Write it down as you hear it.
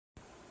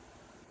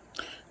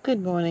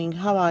Good morning.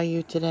 How are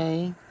you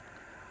today?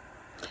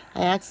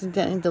 I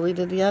accidentally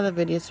deleted the other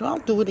video, so I'll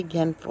do it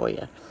again for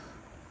you.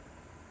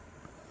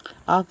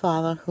 Our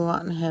Father, who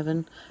art in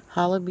heaven,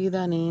 hallowed be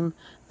thy name.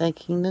 Thy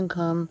kingdom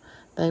come,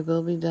 thy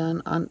will be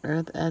done on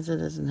earth as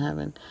it is in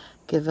heaven.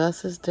 Give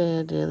us this day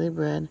our daily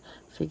bread.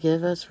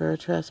 Forgive us for our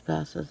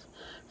trespasses.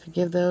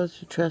 Forgive those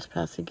who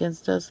trespass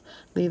against us.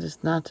 Lead us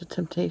not to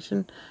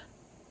temptation,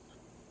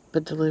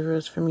 but deliver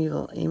us from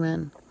evil.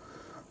 Amen.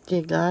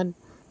 Dear God,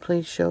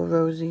 please show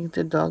Rosie,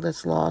 the dog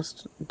that's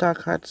lost,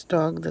 Darkheart's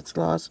dog that's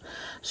lost.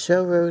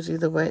 Show Rosie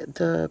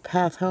the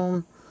path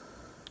home,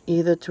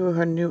 either to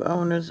her new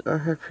owners or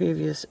her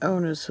previous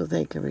owners, so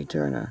they can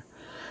return her.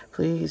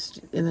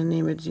 Please, in the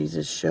name of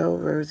Jesus, show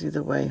Rosie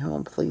the way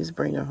home. Please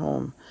bring her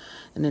home.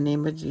 In the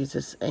name of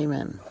Jesus,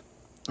 amen.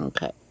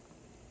 Okay.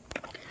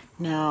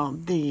 Now,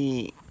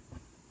 the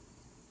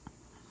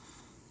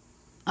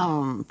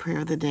prayer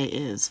of the day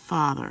is,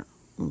 Father,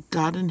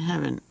 God in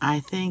heaven, I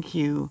thank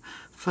you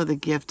for the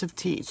gift of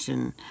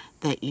teaching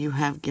that you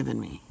have given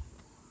me.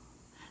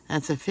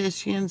 That's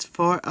Ephesians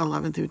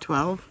 4:11 through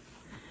 12.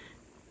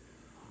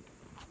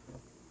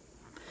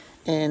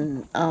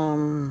 And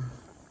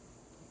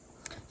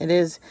it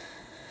is,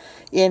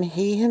 and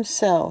he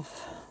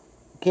himself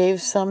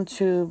gave some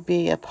to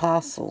be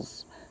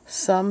apostles,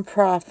 some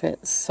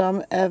prophets,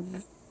 some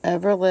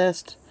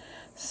evangelists,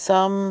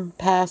 some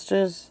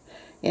pastors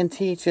and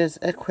teachers,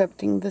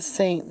 equipping the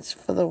saints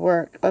for the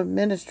work of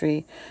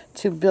ministry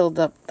to build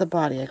up the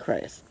body of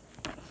Christ.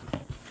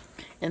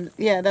 And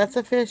yeah, that's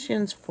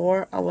Ephesians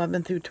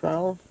 4:11 through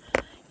 12.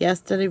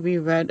 Yesterday we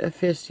read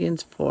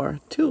Ephesians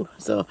 4:2.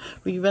 So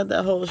we read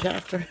that whole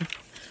chapter.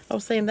 I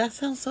was saying, that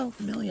sounds so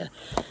familiar.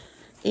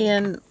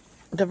 And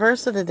the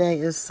verse of the day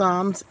is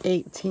Psalms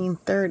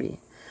 18:30.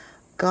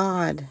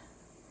 God,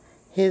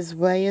 his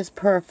way is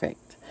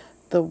perfect.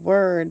 The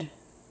word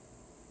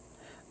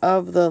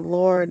of the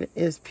Lord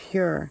is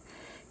pure.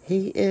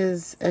 He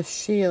is a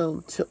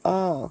shield to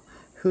all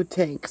who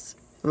takes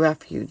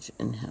refuge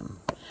in him.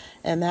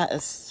 And that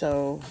is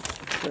so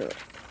true.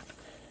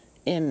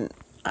 And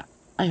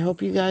I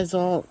hope you guys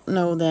all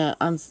know that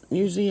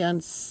usually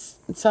on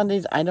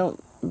Sundays I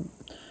don't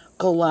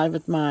go live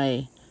with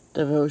my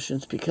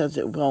devotions because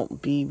it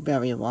won't be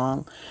very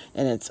long,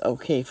 and it's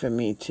okay for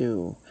me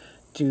to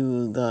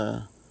do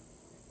the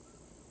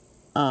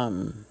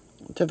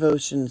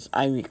devotions.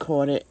 I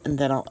record it and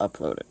then I'll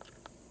upload it.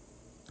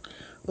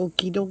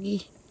 Okie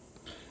dokie.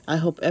 I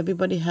hope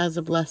everybody has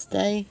a blessed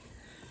day,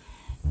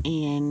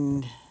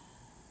 and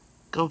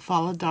go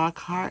follow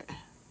Darkheart.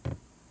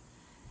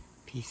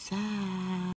 Peace out.